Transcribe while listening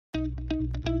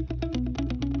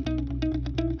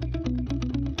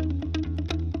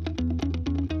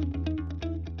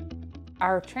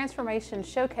Our Transformation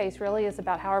Showcase really is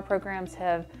about how our programs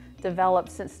have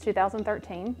developed since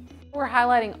 2013. We're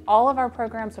highlighting all of our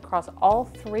programs across all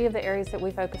three of the areas that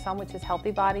we focus on, which is healthy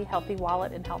body, healthy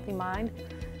wallet, and healthy mind.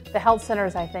 The health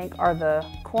centers, I think, are the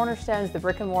cornerstones, the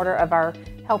brick and mortar of our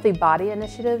healthy body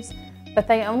initiatives, but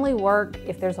they only work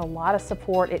if there's a lot of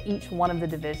support at each one of the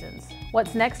divisions.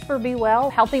 What's next for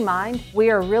BeWell? Healthy mind. We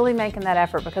are really making that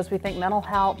effort because we think mental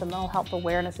health and mental health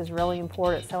awareness is really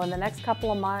important. So in the next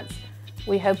couple of months,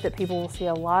 we hope that people will see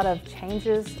a lot of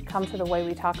changes come to the way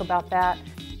we talk about that.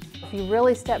 If you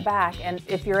really step back and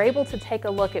if you're able to take a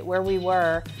look at where we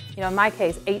were, in my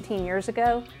case, 18 years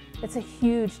ago, it's a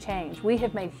huge change. We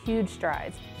have made huge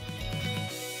strides.